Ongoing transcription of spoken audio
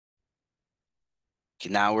Okay,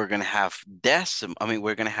 now we're gonna have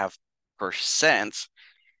we're gonna have percents,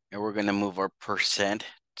 and we're gonna move our percent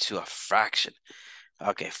to a fraction.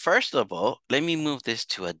 Okay, first of all, let me move this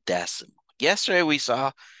to a decimal. Yesterday we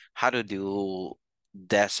saw how to do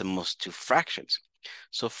decimals to fractions.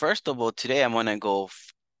 So first of all, today I'm gonna go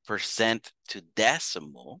percent to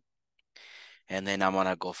decimal, and then I'm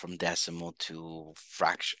gonna go from decimal to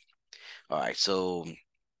fraction. All right, so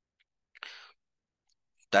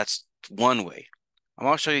that's one way. I'm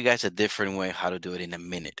gonna show you guys a different way how to do it in a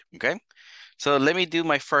minute, okay? So let me do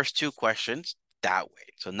my first two questions that way.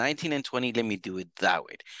 So 19 and 20, let me do it that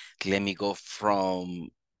way. Let me go from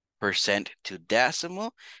percent to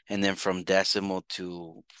decimal, and then from decimal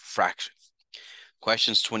to fraction.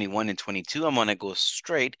 Questions 21 and 22, I'm gonna go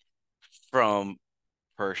straight from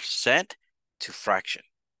percent to fraction.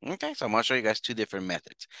 Okay, so I'm gonna show you guys two different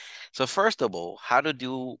methods. So first of all, how to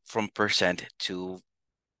do from percent to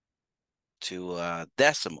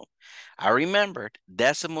decimal. I remembered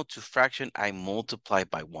decimal to fraction, I multiply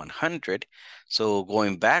by 100. So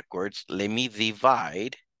going backwards, let me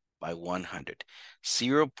divide by 100.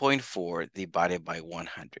 0.4 divided by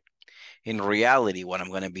 100. In reality, what I'm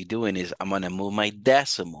going to be doing is I'm going to move my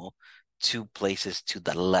decimal two places to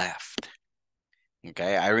the left.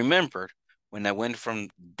 Okay, I remembered when I went from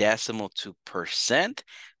decimal to percent,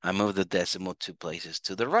 I moved the decimal two places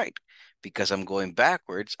to the right. Because I'm going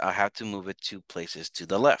backwards, I have to move it two places to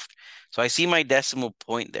the left. So I see my decimal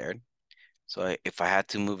point there. So if I had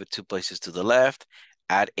to move it two places to the left,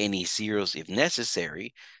 add any zeros if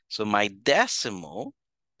necessary. So my decimal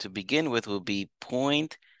to begin with will be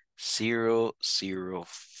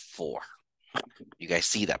 0.004. You guys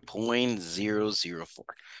see that? 0.004.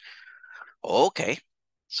 Okay,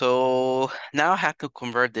 so now I have to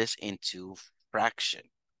convert this into fraction.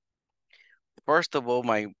 First of all,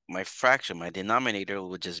 my fraction, my denominator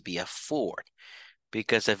will just be a 4.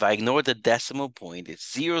 Because if I ignore the decimal point,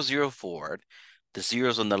 it's 0.004. The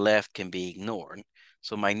zeros on the left can be ignored.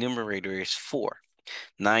 So my numerator is 4.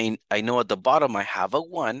 Now I know at the bottom I have a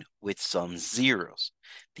 1 with some zeros.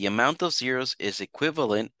 The amount of zeros is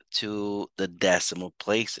equivalent to the decimal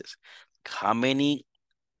places. How many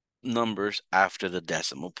numbers after the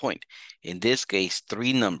decimal point? In this case,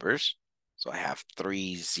 3 numbers. So I have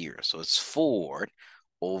 3 zeros. So it's 4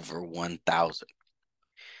 over 1,000.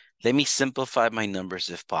 Let me simplify my numbers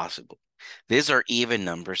if possible. These are even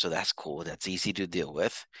numbers, so that's cool. That's easy to deal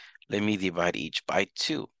with. Let me divide each by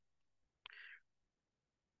 2.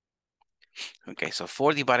 Okay, so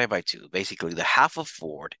 4 divided by 2. Basically, the half of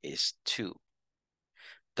 4 is 2.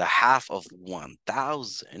 The half of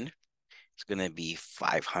 1,000 is going to be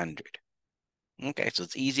 500. Okay, so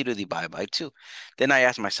it's easy to divide by 2. Then I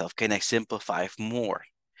ask myself, can I simplify more?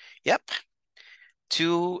 Yep.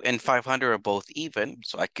 2 and 500 are both even,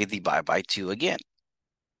 so I could divide by 2 again.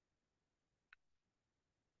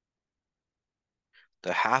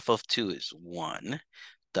 The half of 2 is 1.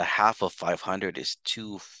 The half of 500 is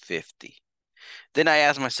 250. Then I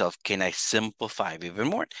ask myself, can I simplify even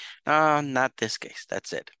more? Not this case.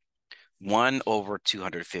 That's it. 1 over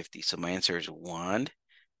 250. So my answer is 1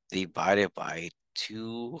 divided by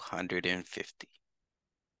 250.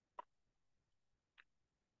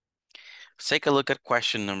 Let's take a look at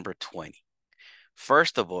question number 20.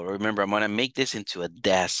 First of all, remember, I'm going to make this into a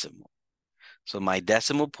decimal. So my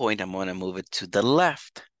decimal point, I'm going to move it to the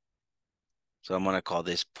left. So I'm going to call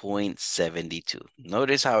this 0.72.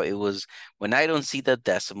 Notice how it was, when I don't see the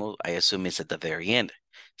decimal, I assume it's at the very end.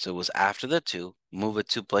 So it was after the 2, move it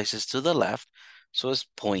 2 places to the left. So it's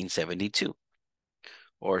 0.72.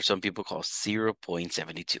 Or some people call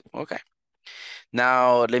 0.72. Okay.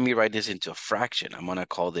 Now let me write this into a fraction. I'm going to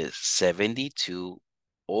call this 72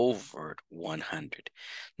 over 100.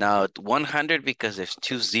 Now 100 because there's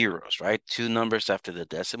 2 zeros, right? 2 numbers after the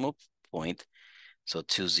decimal point. So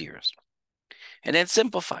 2 zeros. And then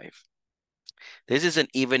simplify. This is an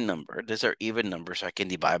even number. These are even numbers, so I can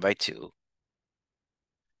divide by 2.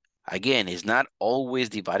 Again, it's not always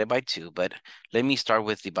divided by 2, but let me start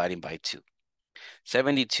with dividing by 2.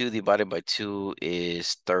 72 divided by 2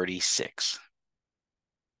 is 36.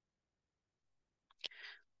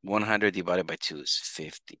 100 divided by 2 is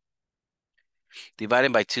 50.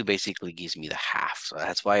 Dividing by 2 basically gives me the half, so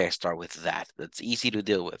that's why I start with that. That's easy to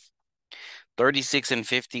deal with. 36 and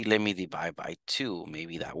 50, let me divide by 2.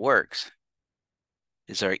 Maybe that works.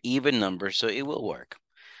 These are even numbers, so it will work.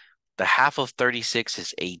 The half of 36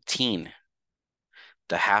 is 18.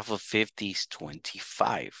 The half of 50 is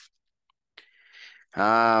 25.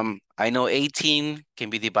 I know 18 can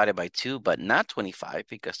be divided by 2, but not 25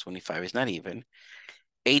 because 25 is not even.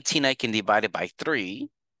 18 I can divide it by 3,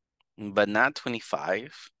 but not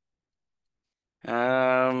 25.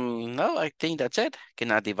 No, I think that's it.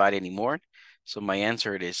 Cannot divide anymore. So my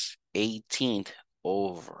answer is 18th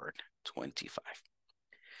over 25.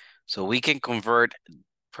 So we can convert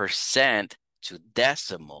percent to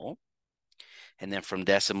decimal, and then from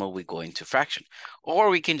decimal we go into fraction. Or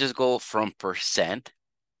we can just go from percent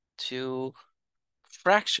to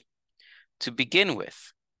fraction. To begin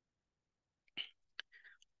with,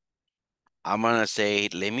 I'm gonna say,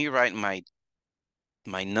 let me write my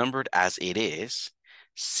number as it is,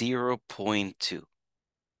 0.2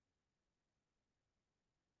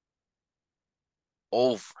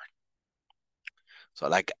 over. So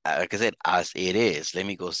like I said, as it is, let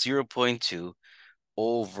me go 0.2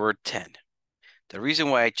 over 10. The reason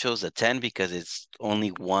why I chose the 10 because it's only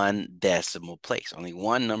one decimal place, only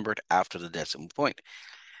one number after the decimal point.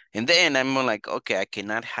 And then I'm like, okay, I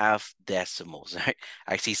cannot have decimals, right?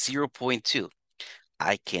 I see 0.2.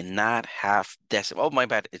 I cannot have decimal. Oh, my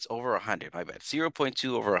bad. It's over 100. My bad.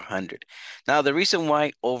 0.2 over 100. Now, the reason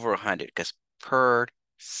why over 100, because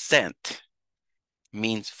percent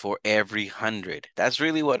means for every 100. That's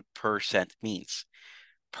really what percent means.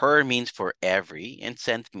 Per means for every, and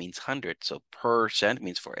cent means 100. So percent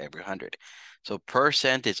means for every 100. So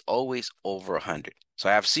percent is always over 100. So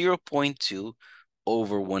I have 0.2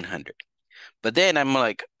 over 100. But then I'm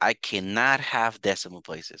like, I cannot have decimal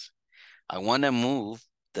places. I want to move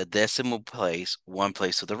the decimal place one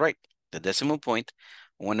place to the right. The decimal point,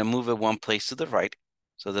 I want to move it one place to the right.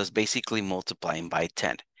 So that's basically multiplying by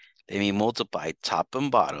 10. Let me multiply top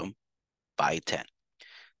and bottom by 10.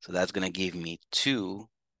 So that's going to give me 2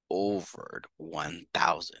 over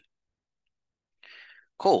 1,000.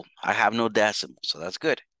 Cool. I have no decimal, so that's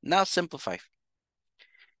good. Now simplify.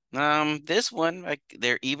 This one, like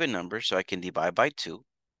they're even numbers, so I can divide by 2.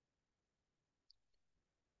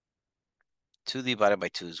 2 divided by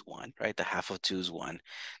 2 is 1, right? The half of 2 is 1.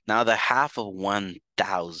 Now the half of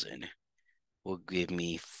 1,000 will give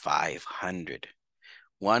me 500.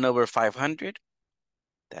 1 over 500,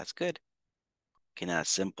 that's good. Cannot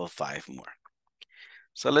simplify more.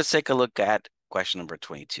 So let's take a look at question number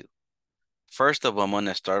 22. First of all, I'm going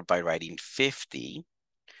to start by writing 50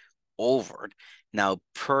 over. Now,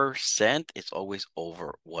 percent is always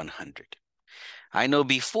over 100. I know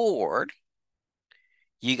before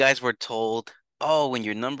you guys were told, oh, when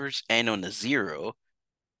your numbers end on a 0,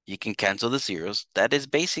 you can cancel the zeros. That is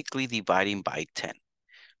basically dividing by 10.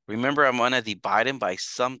 Remember, I'm going to divide them by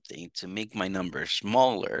something to make my number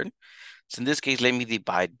smaller. So in this case, let me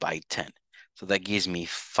divide by 10. So that gives me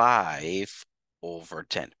 5 over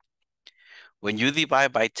 10. When you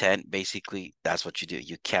divide by 10, basically, that's what you do.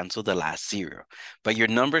 You cancel the last 0. But your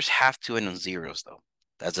numbers have to end on zeros, though.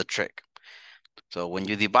 That's a trick. So when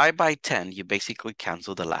you divide by 10, you basically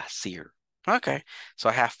cancel the last 0. Okay, so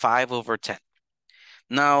I have 5 over 10.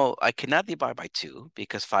 Now, I cannot divide by 2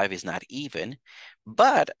 because 5 is not even,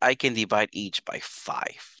 but I can divide each by 5.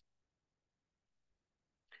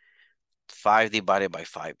 5 divided by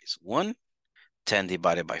 5 is 1. 10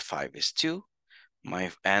 divided by 5 is 2.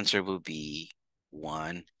 My answer will be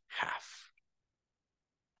 1/2.